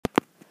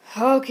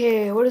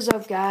Okay, what is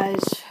up,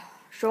 guys?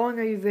 Showing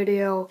you a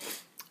video.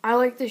 I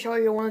like to show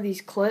you one of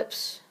these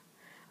clips.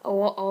 A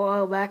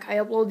while back, I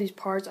uploaded these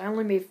parts. I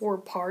only made 4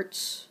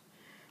 parts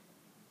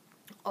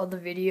of the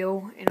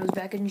video, and it was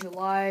back in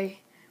July.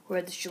 We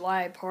had this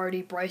July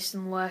party.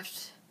 Bryson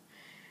left,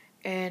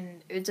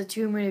 and it's a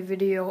 2-minute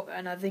video.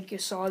 And I think you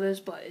saw this,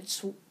 but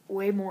it's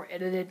way more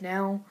edited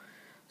now.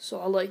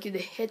 So I'd like you to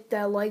hit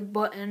that like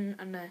button,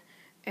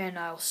 and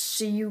I'll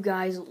see you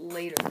guys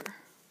later.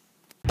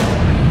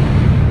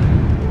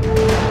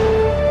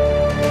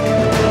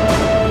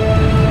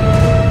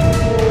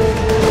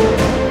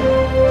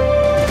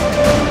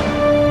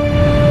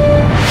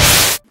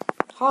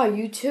 Hi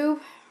YouTube,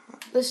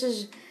 this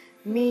is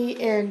me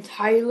and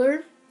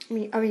Tyler. I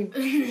mean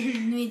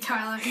me,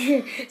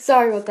 Tyler.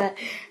 Sorry about that.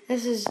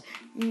 This is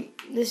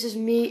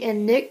me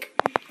and Nick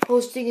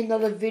posting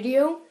another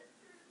video.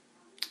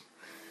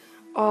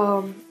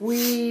 I don't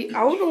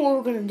know what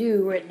we're gonna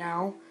do right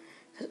now.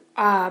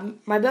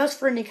 My best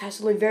friend Nick has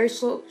to leave very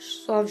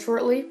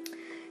shortly,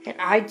 and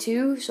I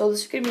too. So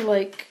this is gonna be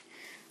like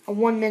a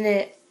 1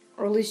 minute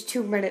or at least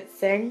 2 minute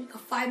thing. A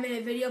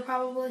 5-minute video,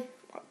 probably.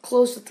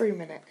 Close to 3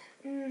 minutes.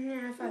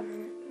 Yeah, 5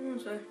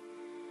 minutes.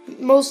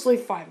 Mostly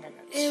 5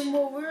 minutes. And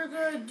what we're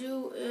gonna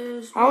do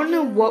is I don't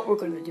know what we're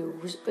gonna do.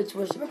 We're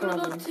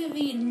gonna go to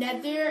the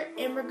Nether,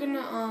 and we're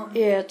gonna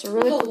it's a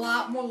really put a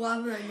lot more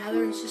lava in the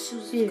Nether, and just see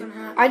what's gonna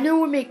happen. I know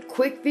we make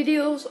quick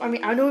videos.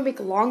 I know we make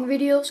long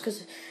videos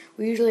because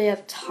we usually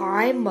have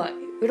time, but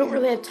we don't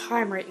really have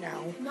time right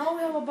now. No,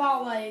 we have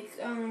about like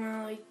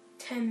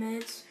 10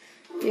 minutes.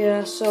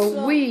 Yeah,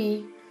 so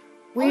we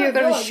are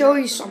gonna show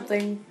you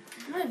something.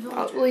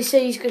 He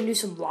said he's gonna do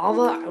some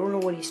lava. I don't know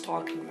what he's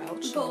talking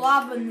about. So. Put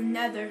lava in the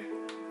Nether.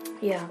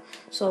 Yeah,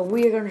 so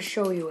we are gonna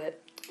show you it.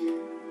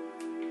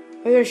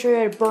 We're gonna show you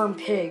how to burn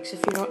pigs. If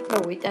you don't, no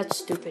wait, that's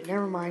stupid.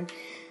 Never mind.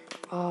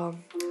 But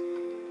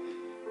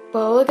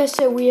like I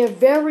said, we have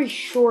very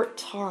short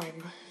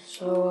time.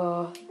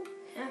 So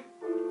yeah.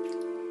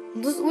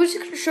 We're just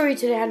gonna show you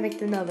today how to make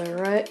the Nether,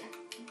 right?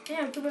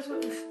 Yeah, we're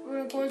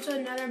gonna go into the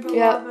Nether and put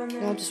lava in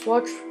there. Now just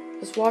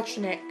watch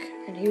Nick,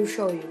 and he will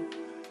show you.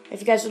 If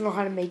you guys don't know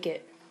how to make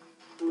it.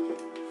 We're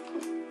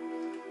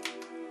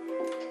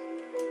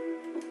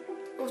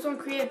also on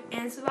creative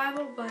and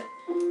survival, but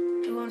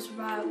we want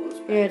survival.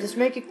 Yeah, just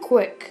make it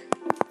quick.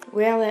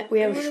 We have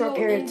a short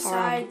period of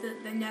time.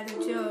 Inside the Nether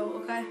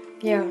too, okay?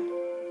 Yeah.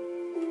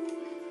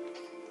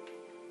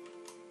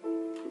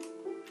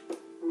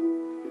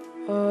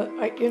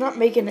 You're not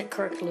making it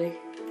correctly.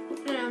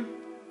 Yeah.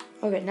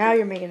 Okay, now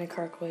you're making it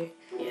correctly.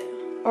 Yeah.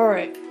 All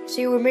right.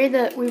 See, we made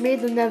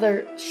the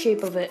Nether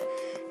shape of it.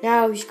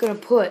 Now he's gonna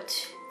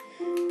put.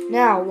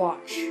 Now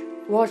watch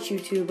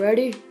YouTube.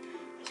 Ready?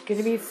 It's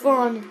gonna be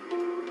fun.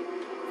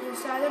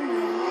 Inside the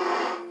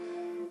Nether.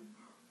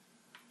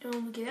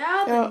 Don't get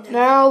out.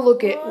 Now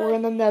look it. We're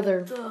in the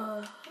Nether.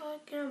 The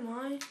heck am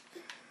I?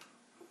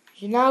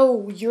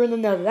 You're in the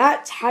Nether.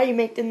 That's how you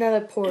make the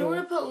Nether portal. I'm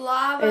gonna put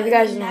lava in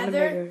the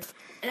Nether,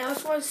 and I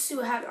just want to see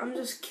what happens. I'm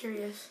just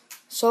curious.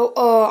 So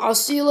I'll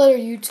see you later,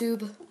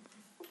 YouTube.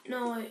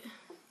 No wait.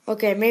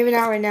 Okay, maybe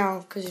not right now,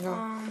 because you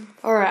know.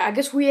 Alright, I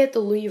guess we have to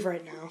leave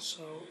right now,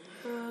 so.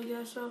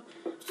 Yeah, so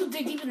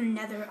dig deep in the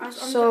Nether.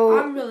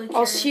 I'm really curious.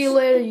 I'll see you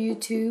later,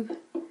 YouTube.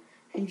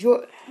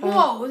 Enjoy.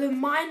 Whoa, they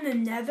mine the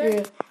Nether?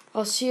 Yeah,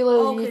 I'll see you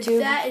later, YouTube.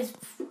 That is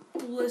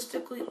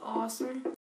ballistically awesome.